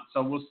Marymount.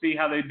 So we'll see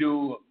how they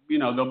do.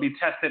 They'll be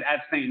tested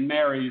at St.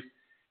 Mary's.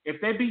 If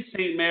they beat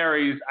St.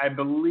 Mary's, I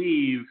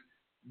believe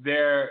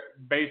they're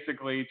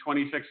basically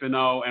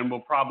 26-0 and will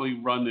probably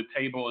run the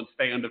table and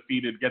stay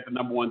undefeated, get the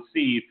number 1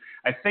 seed.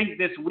 I think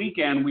this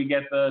weekend we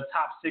get the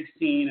top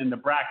 16 in the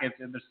brackets,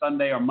 either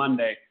Sunday or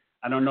Monday.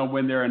 I don't know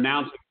when they're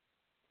announcing.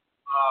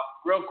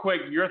 Real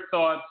quick, your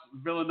thoughts,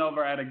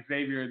 Villanova at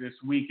Xavier this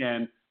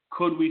weekend.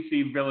 Could we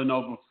see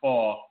Villanova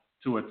fall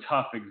to a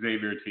tough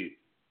Xavier team?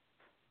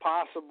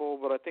 Possible,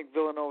 but I think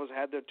Villanova's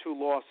had their 2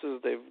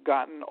 losses. They've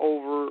gotten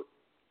over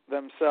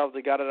themselves.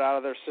 They got it out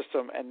of their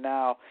system, and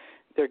now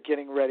they're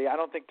getting ready. I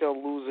don't think they'll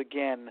lose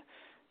again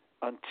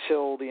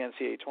until the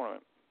NCAA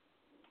tournament.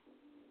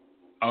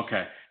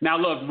 Okay. Now,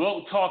 look,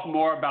 we'll talk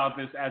more about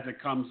this as it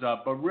comes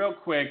up, but real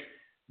quick,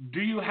 do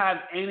you have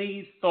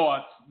any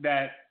thoughts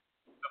that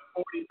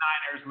the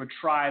 49ers would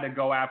try to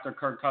go after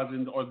Kirk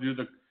Cousins, or do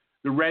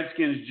the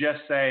Redskins just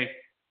say,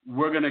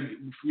 we're going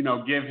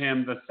to, give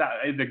him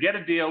either get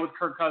a deal with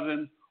Kirk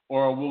Cousins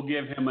or we'll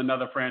give him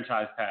another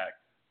franchise tag?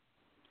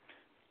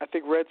 I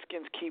think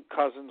Redskins keep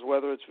Cousins,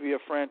 whether it's via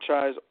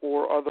franchise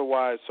or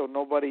otherwise, so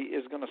nobody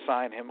is going to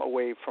sign him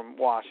away from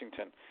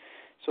Washington.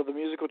 So the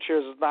musical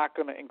chairs is not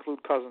going to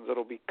include Cousins.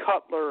 It'll be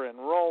Cutler and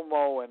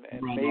Romo and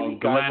maybe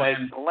guys like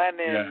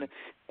Glennon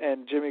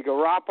and Jimmy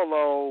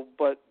Garoppolo,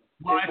 but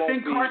I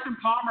think Carson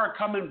Palmer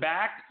coming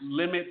back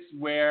limits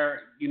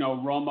where,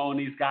 Romo and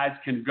these guys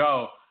can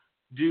go.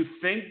 Do you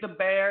think the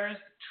Bears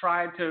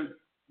try to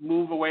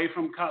move away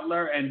from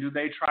Cutler, and do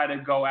they try to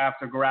go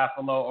after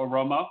Garoppolo or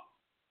Romo?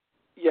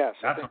 Yes,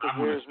 That's I think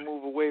the Bears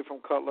move away from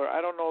Cutler.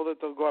 I don't know that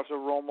they'll go after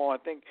Romo. I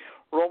think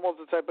Romo's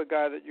the type of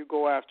guy that you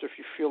go after if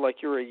you feel like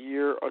you're a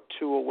year or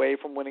two away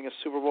from winning a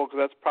Super Bowl, because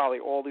that's probably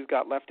all he's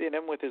got left in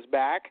him with his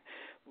back.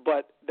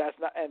 But that's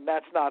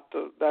not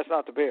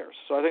the Bears.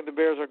 So I think the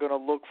Bears are going to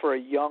look for a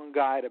young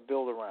guy to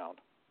build around.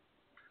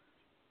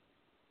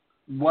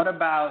 What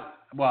about,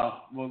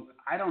 well,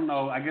 I don't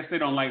know. I guess they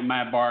don't like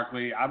Matt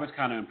Barkley. I was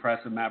kind of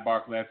impressed with Matt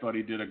Barkley. I thought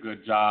he did a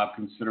good job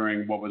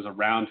considering what was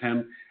around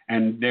him.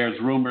 And there's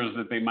rumors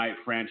that they might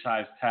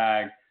franchise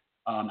tag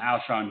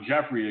Alshon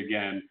Jeffrey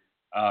again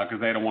because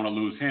they don't want to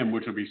lose him,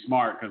 which would be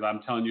smart because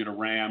I'm telling you the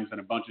Rams and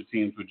a bunch of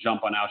teams would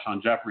jump on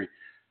Alshon Jeffrey.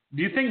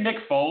 Do you think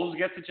Nick Foles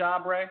gets the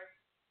job, Ray?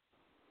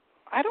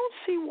 I don't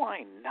see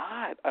why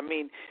not. I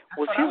mean,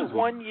 was his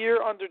 1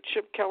 year under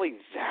Chip Kelly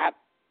that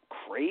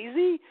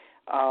crazy?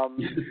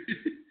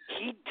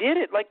 He did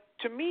it. Like,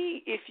 to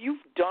me, if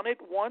you've done it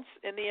once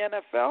in the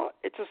NFL,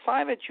 it's a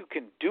sign that you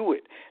can do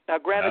it. Now,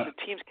 granted,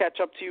 the teams catch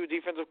up to you,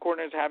 defensive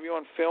coordinators have you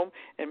on film,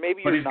 and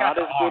maybe you're not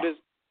as good as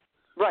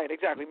 – right,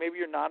 exactly. Maybe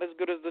you're not as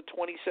good as the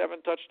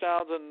 27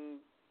 touchdowns and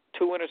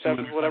 2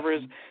 interceptions, whatever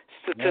his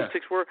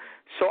statistics were.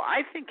 So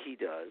I think he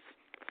does.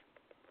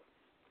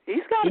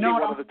 He's got to be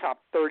one of the top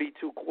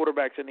 32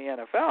 quarterbacks in the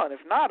NFL, and if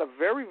not, a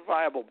very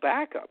viable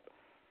backup.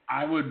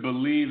 I would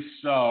believe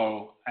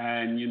so.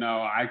 And,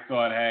 I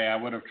thought, hey, I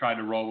would have tried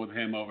to roll with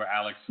him over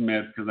Alex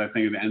Smith because I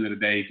think at the end of the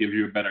day, he gives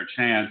you a better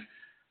chance.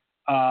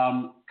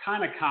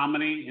 Kind of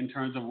comedy in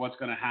terms of what's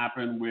going to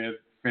happen with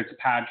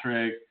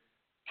Fitzpatrick,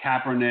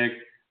 Kaepernick.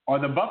 Are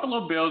the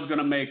Buffalo Bills going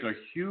to make a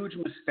huge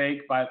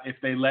mistake if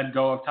they let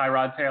go of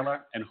Tyrod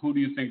Taylor? And who do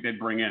you think they'd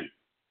bring in?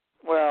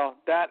 Well,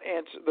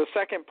 the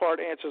second part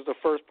answers the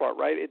first part,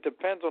 right? It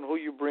depends on who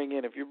you bring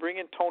in. If you bring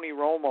in Tony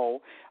Romo,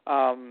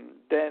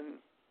 then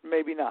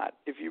maybe not.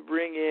 If you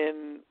bring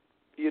in,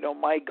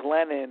 Mike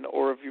Glennon,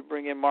 or if you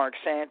bring in Mark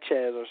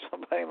Sanchez or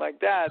somebody like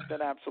that,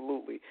 then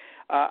absolutely.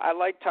 I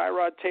like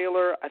Tyrod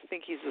Taylor. I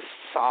think he's a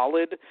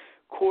solid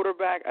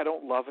quarterback. I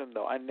don't love him,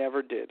 though. I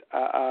never did.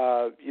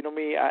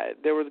 Me,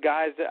 there was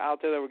guys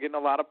out there that were getting a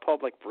lot of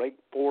public, Blake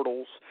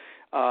Bortles,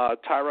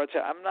 Tyrod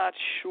Taylor. I'm not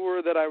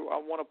sure that I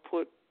want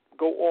to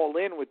go all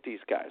in with these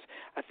guys.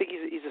 I think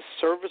he's a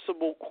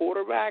serviceable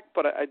quarterback,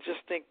 but I just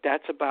think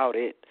that's about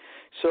it.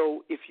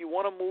 So if you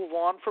want to move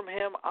on from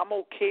him, I'm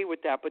okay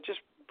with that, but just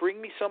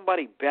bring me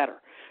somebody better.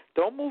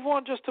 Don't move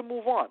on just to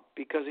move on,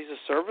 because he's a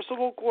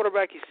serviceable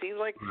quarterback. He seems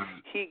like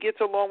he gets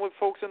along with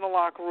folks in the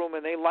locker room,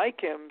 and they like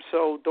him,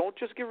 so don't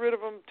just get rid of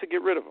him to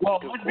get rid of him. Well,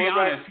 let's be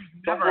honest,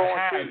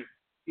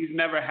 he's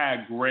never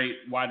had great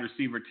wide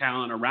receiver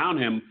talent around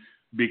him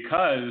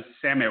because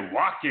Sammy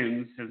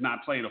Watkins has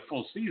not played a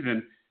full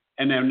season.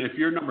 And then if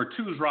your number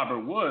 2 is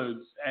Robert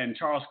Woods and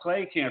Charles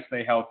Clay can't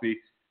stay healthy,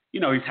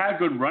 he's had a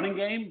good running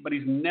game, but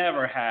he's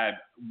never had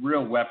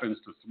real weapons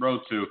to throw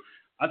to.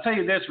 I'll tell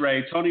you this,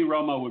 Ray, Tony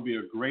Romo would be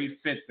a great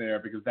fit there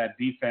because that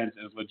defense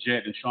is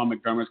legit, and Sean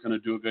McDermott's going to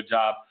do a good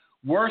job.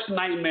 Worst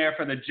nightmare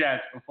for the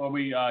Jets before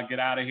we get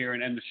out of here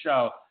and end the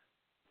show.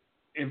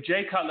 If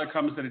Jay Cutler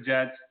comes to the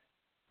Jets,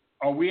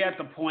 are we at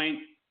the point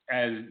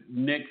as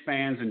Knicks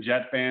fans and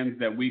Jet fans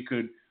that we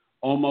could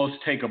almost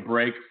take a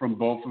break from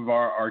both of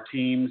our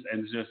teams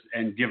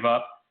and give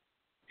up?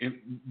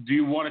 Do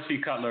you want to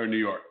see Cutler in New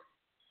York,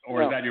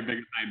 or is that your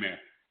biggest nightmare?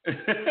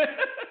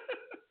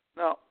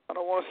 No, I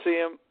don't want to see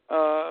him.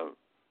 I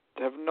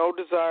have no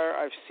desire.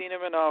 I've seen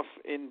him enough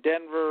in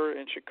Denver,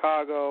 in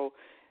Chicago.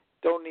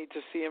 Don't need to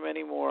see him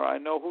anymore. I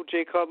know who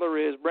Jay Cutler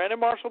is. Brandon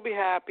Marshall will be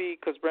happy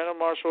because Brandon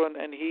Marshall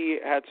and he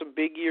had some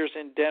big years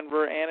in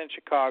Denver and in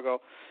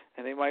Chicago,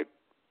 and they might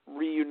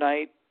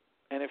reunite.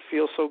 And it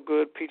feels so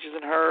good, Peaches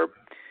and Herb.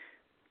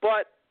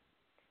 But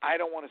I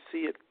don't want to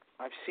see it.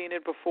 I've seen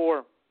it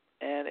before,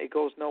 and it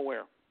goes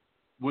nowhere.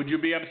 Would you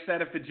be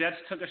upset if the Jets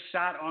took a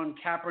shot on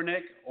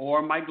Kaepernick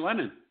or Mike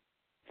Glennon?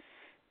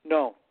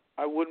 No,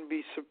 I wouldn't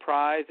be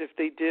surprised if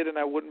they did, and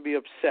I wouldn't be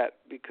upset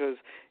because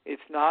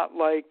it's not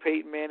like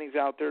Peyton Manning's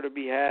out there to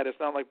be had. It's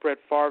not like Brett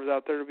Favre's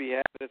out there to be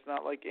had. It's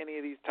not like any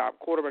of these top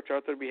quarterbacks are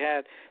out there to be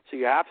had. So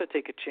you have to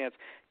take a chance.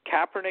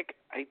 Kaepernick,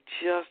 I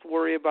just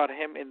worry about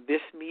him in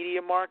this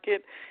media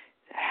market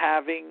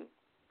having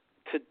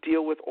to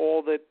deal with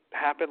all that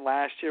happened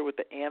last year with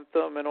the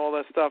anthem and all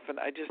that stuff. And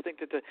I just think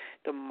that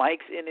the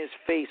mic's in his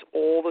face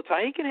all the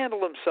time. He can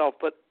handle himself,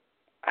 but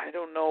I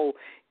don't know.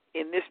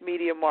 In this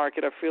media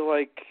market, I feel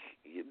like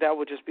that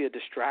would just be a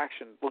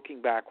distraction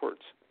looking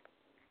backwards.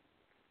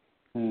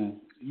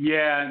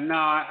 Yeah, no,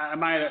 I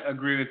might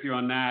agree with you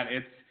on that.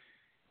 It's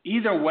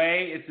either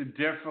way, it's a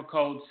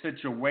difficult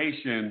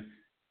situation.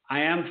 I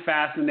am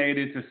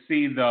fascinated to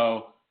see,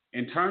 though,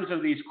 in terms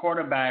of these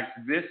quarterbacks,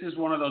 this is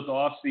one of those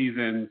off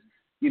seasons,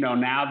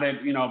 now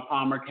that,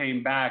 Palmer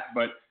came back,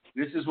 but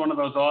this is one of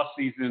those off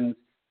seasons.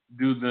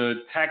 Do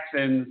the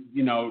Texans,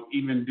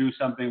 even do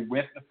something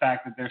with the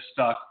fact that they're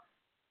stuck,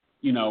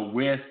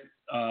 with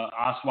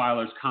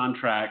Osweiler's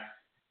contract?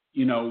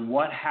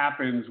 What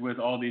happens with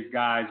all these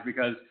guys?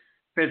 Because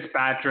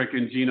Fitzpatrick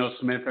and Geno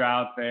Smith are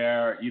out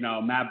there. You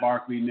know, Matt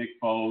Barkley, Nick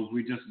Foles,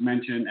 we just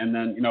mentioned, and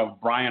then, you know,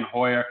 Brian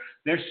Hoyer.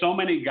 There's so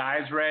many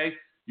guys, Ray,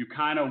 you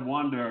kind of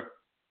wonder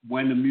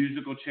when the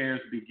musical chairs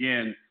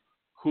begin,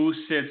 who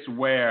sits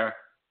where,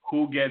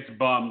 who gets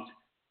bumped,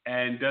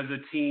 and does a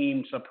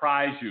team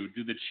surprise you?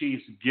 Do the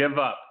Chiefs give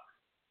up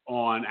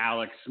on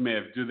Alex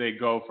Smith? Do they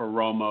go for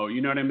Romo?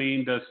 You know what I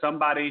mean? Does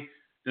somebody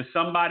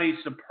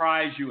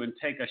surprise you and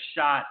take a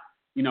shot?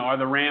 You know, are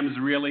the Rams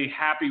really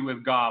happy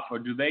with Goff, or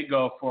do they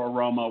go for a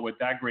Romo with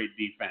that great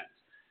defense?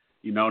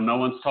 You know, no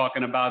one's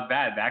talking about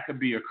that. That could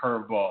be a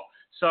curveball.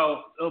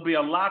 So there'll be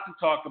a lot to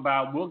talk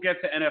about. We'll get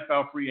to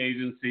NFL free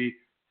agency.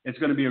 It's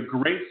going to be a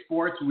great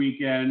sports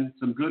weekend,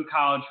 some good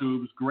college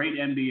hoops, great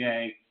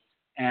NBA,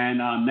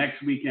 and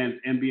next weekend's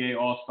NBA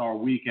All-Star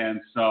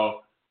Weekend.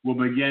 So we'll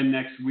begin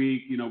next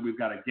week. You know, we've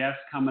got a guest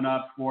coming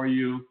up for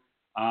you.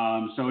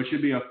 So it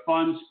should be a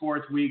fun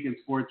sports week and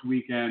sports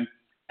weekend.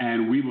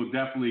 And we will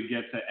definitely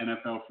get to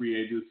NFL free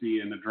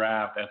agency and the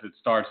draft as it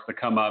starts to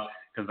come up,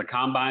 because the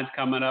combine's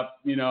coming up,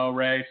 you know,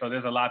 Ray. So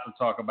there's a lot to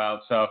talk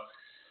about. So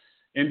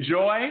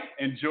enjoy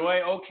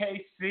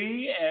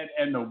OKC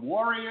and the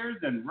Warriors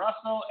and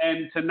Russell.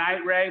 And tonight,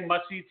 Ray,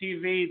 must-see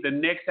TV, the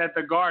Knicks at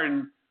the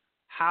Garden.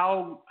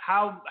 How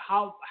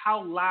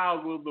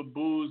loud will the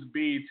boos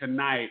be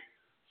tonight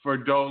for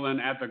Dolan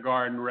at the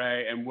Garden,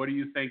 Ray? And what do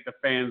you think the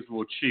fans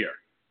will cheer?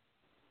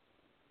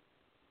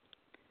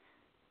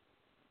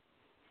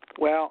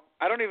 Well,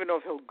 I don't even know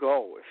if he'll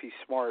go. If he's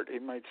smart, he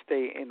might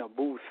stay in a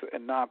booth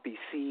and not be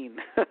seen.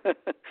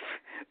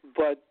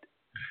 But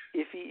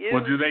if he is...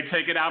 Well, do they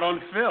take it out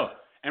on Phil?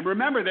 And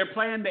remember, they're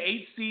playing the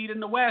 8th seed in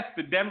the West,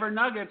 the Denver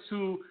Nuggets,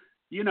 who,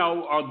 you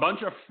know, are a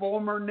bunch of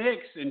former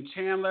Knicks, and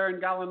Chandler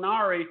and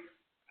Gallinari.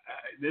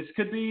 This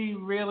could be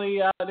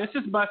really... this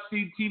is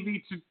must-see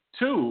TV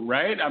too,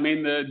 right? I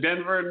mean, the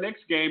Denver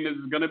Knicks game is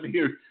going to be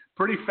a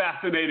pretty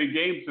fascinating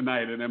game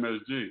tonight at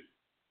MSG.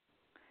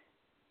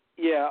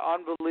 Yeah,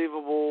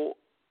 unbelievable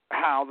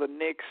how the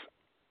Knicks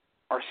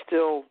are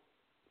still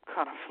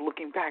kind of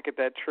looking back at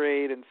that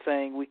trade and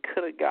saying we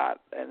could have got,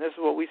 and this is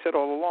what we said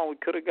all along, we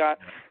could have got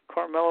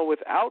Carmelo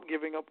without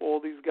giving up all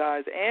these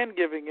guys and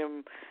giving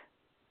him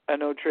a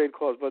no-trade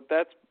clause. But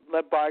that's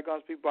let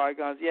bygones be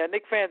bygones. Yeah,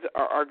 Knicks fans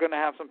are going to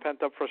have some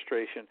pent-up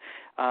frustration.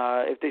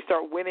 If they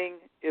start winning,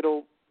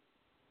 it'll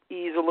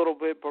ease a little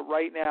bit, but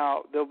right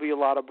now there'll be a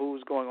lot of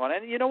boos going on.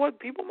 And you know what?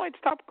 People might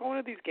stop going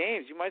to these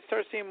games. You might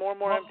start seeing more and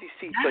more empty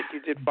seats like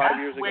you did 5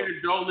 years ago. That's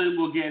where Dolan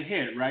will get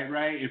hit,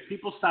 right? If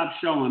people stop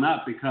showing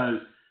up, because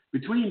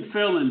between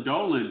Phil and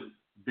Dolan,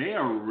 they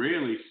are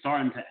really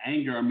starting to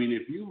anger. I mean,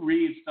 if you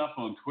read stuff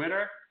on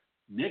Twitter,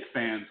 Knicks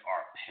fans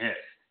are pissed.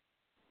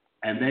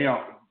 And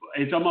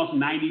it's almost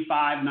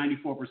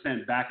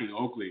 94% backing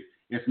Oakley,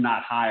 if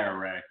not higher,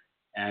 Ray.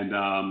 And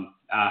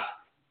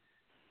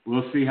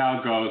we'll see how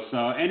it goes.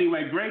 So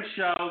anyway, great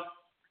show.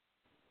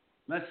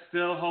 Let's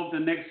still hope the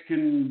Knicks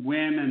can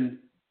win. And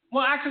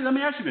well, actually, let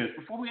me ask you this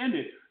before we end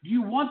it. Do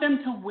you want them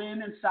to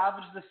win and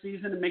salvage the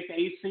season and make the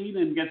 8th seed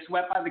and get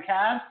swept by the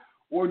Cavs?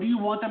 Or do you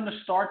want them to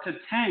start to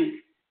tank,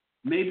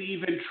 maybe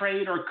even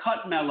trade or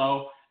cut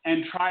Melo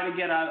and try to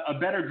get a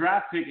better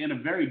draft pick in a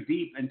very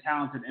deep and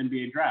talented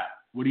NBA draft?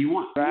 What do you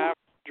want?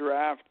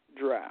 Draft.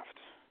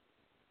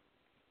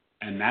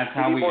 And that's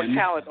how we we need more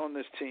talent on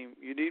this team.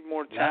 You need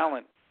more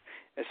talent.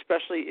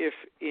 Especially if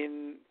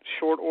in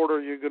short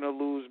order you're going to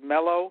lose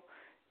Melo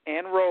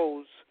and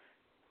Rose.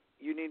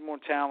 You need more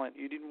talent.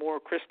 You need more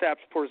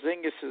Kristaps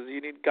Porzingises. You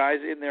need guys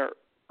in their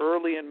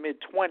early and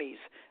mid-20s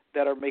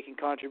that are making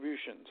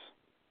contributions.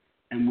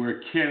 And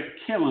we're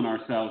killing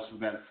ourselves for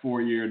that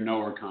 4-year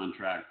Noah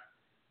contract.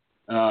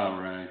 All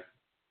right.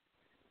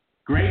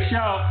 Great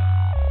show.